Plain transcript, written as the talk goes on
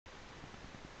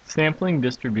Sampling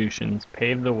distributions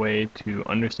pave the way to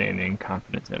understanding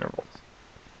confidence intervals.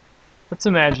 Let's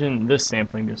imagine this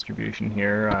sampling distribution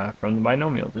here from the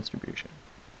binomial distribution.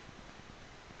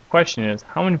 The question is,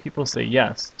 how many people say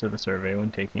yes to the survey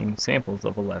when taking samples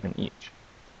of 11 each?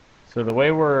 So the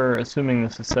way we're assuming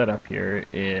this is set up here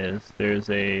is there's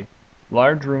a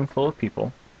large room full of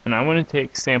people, and I'm going to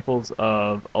take samples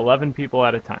of 11 people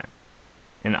at a time.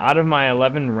 And out of my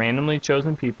 11 randomly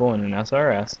chosen people in an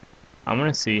SRS, I'm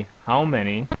going to see how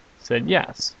many said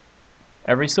yes.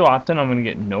 Every so often I'm going to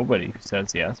get nobody who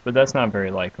says yes, but that's not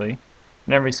very likely.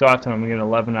 And every so often I'm going to get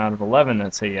 11 out of 11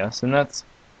 that say yes, and that's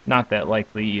not that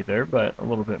likely either, but a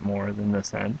little bit more than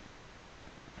this end.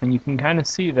 And you can kind of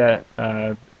see that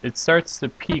it starts to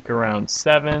peak around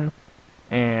 7,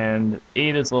 and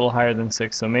 8 is a little higher than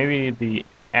 6, so maybe the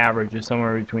average is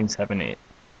somewhere between 7 and 8.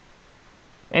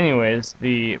 Anyways,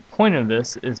 the point of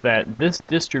this is that this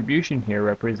distribution here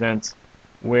represents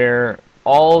where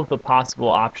all of the possible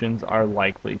options are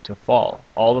likely to fall.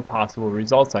 All the possible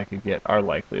results I could get are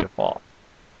likely to fall.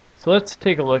 So let's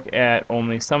take a look at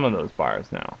only some of those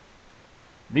bars now.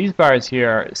 These bars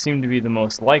here seem to be the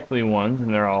most likely ones,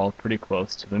 and they're all pretty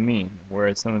close to the mean,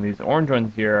 whereas some of these orange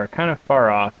ones here are kind of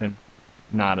far off and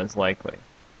not as likely.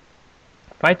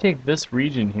 If I take this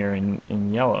region here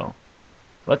in yellow,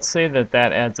 let's say that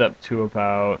that adds up to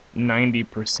about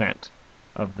 90%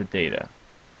 of the data.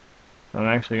 So I'm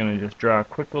actually going to just draw a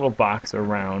quick little box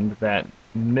around that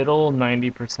middle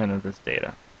 90% of this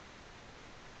data.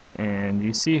 And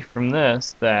you see from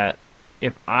this that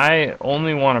if I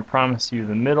only want to promise you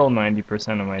the middle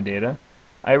 90% of my data,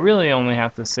 I really only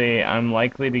have to say I'm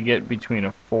likely to get between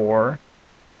a 4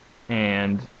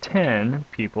 and 10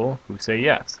 people who say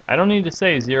yes. I don't need to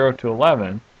say 0 to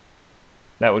 11.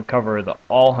 That would cover the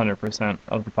all 100%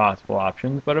 of the possible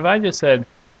options. But if I just said,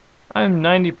 I'm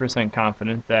 90%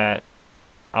 confident that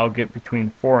I'll get between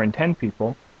 4 and 10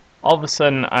 people, all of a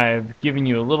sudden I've given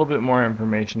you a little bit more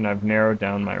information. I've narrowed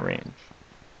down my range.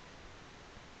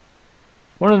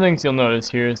 One of the things you'll notice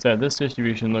here is that this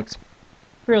distribution looks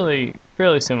fairly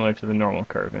similar to the normal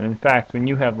curve. And in fact, when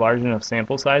you have large enough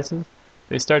sample sizes,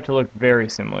 they start to look very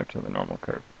similar to the normal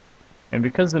curve. And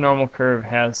because the normal curve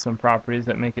has some properties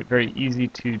that make it very easy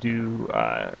to do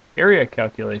area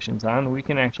calculations on, we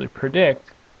can actually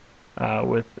predict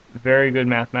with very good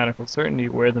mathematical certainty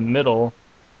where the middle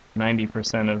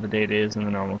 90% of the data is in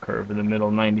the normal curve, or the middle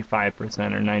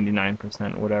 95% or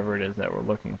 99%, whatever it is that we're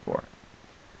looking for.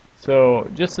 So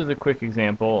just as a quick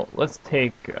example, let's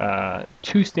take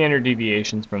 2 standard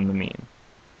deviations from the mean.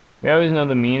 We always know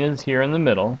the mean is here in the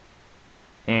middle,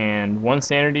 and 1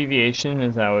 standard deviation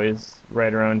is always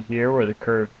right around here where the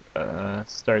curve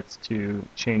starts to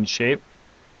change shape,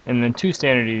 and then 2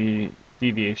 standard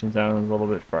deviations down a little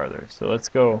bit farther. So let's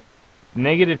go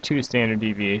 -2 standard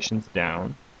deviations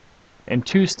down and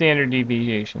 2 standard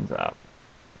deviations up.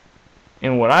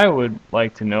 And what I would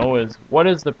like to know is, what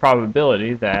is the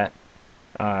probability that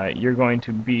you're going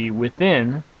to be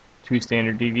within 2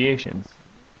 standard deviations,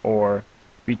 or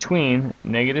between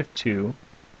 -2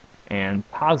 and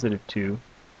 +2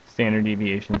 standard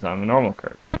deviations on the normal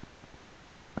curve.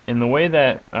 And the way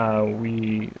that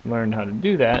we learned how to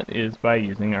do that is by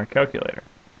using our calculator.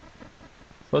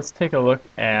 So let's take a look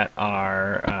at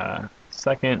our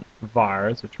second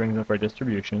vars, which brings up our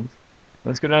distributions.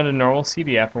 Let's go down to normal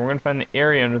CDF, and we're going to find the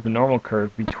area under the normal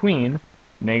curve between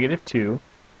 -2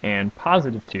 and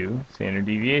 +2 standard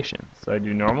deviations. So I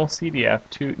do normal CDF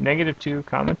to -2,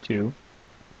 2,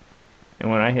 and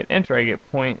when I hit enter I get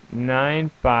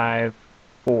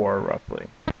 0.954 roughly.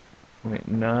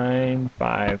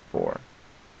 0.954.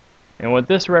 And what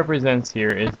this represents here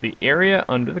is the area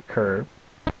under the curve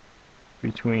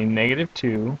between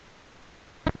 -2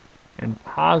 and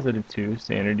 +2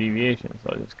 standard deviations.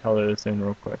 So I'll just color this in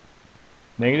real quick.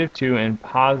 -2 and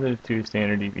 +2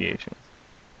 standard deviations.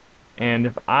 And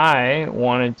if I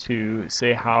wanted to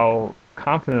say how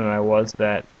confident I was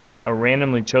that a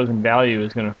randomly chosen value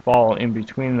is going to fall in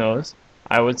between those,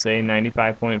 I would say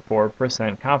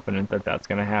 95.4% confident that that's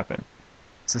going to happen.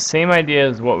 It's the same idea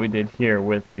as what we did here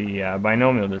with the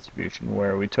binomial distribution,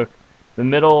 where we took the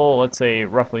middle, let's say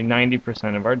roughly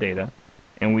 90% of our data,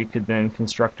 and we could then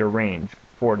construct a range,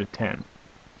 4 to 10.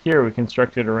 Here we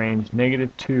constructed a range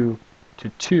 -2 to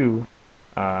 2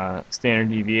 standard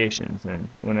deviations, and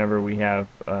whenever we have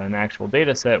an actual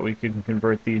data set, we can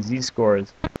convert these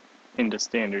z-scores into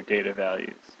standard data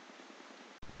values.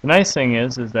 The nice thing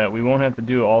is that we won't have to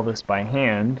do all this by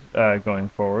hand going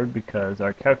forward, because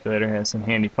our calculator has some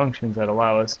handy functions that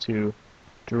allow us to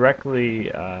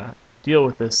directly deal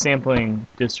with the sampling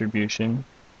distribution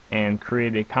and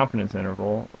create a confidence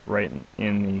interval right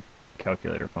in the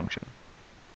calculator function.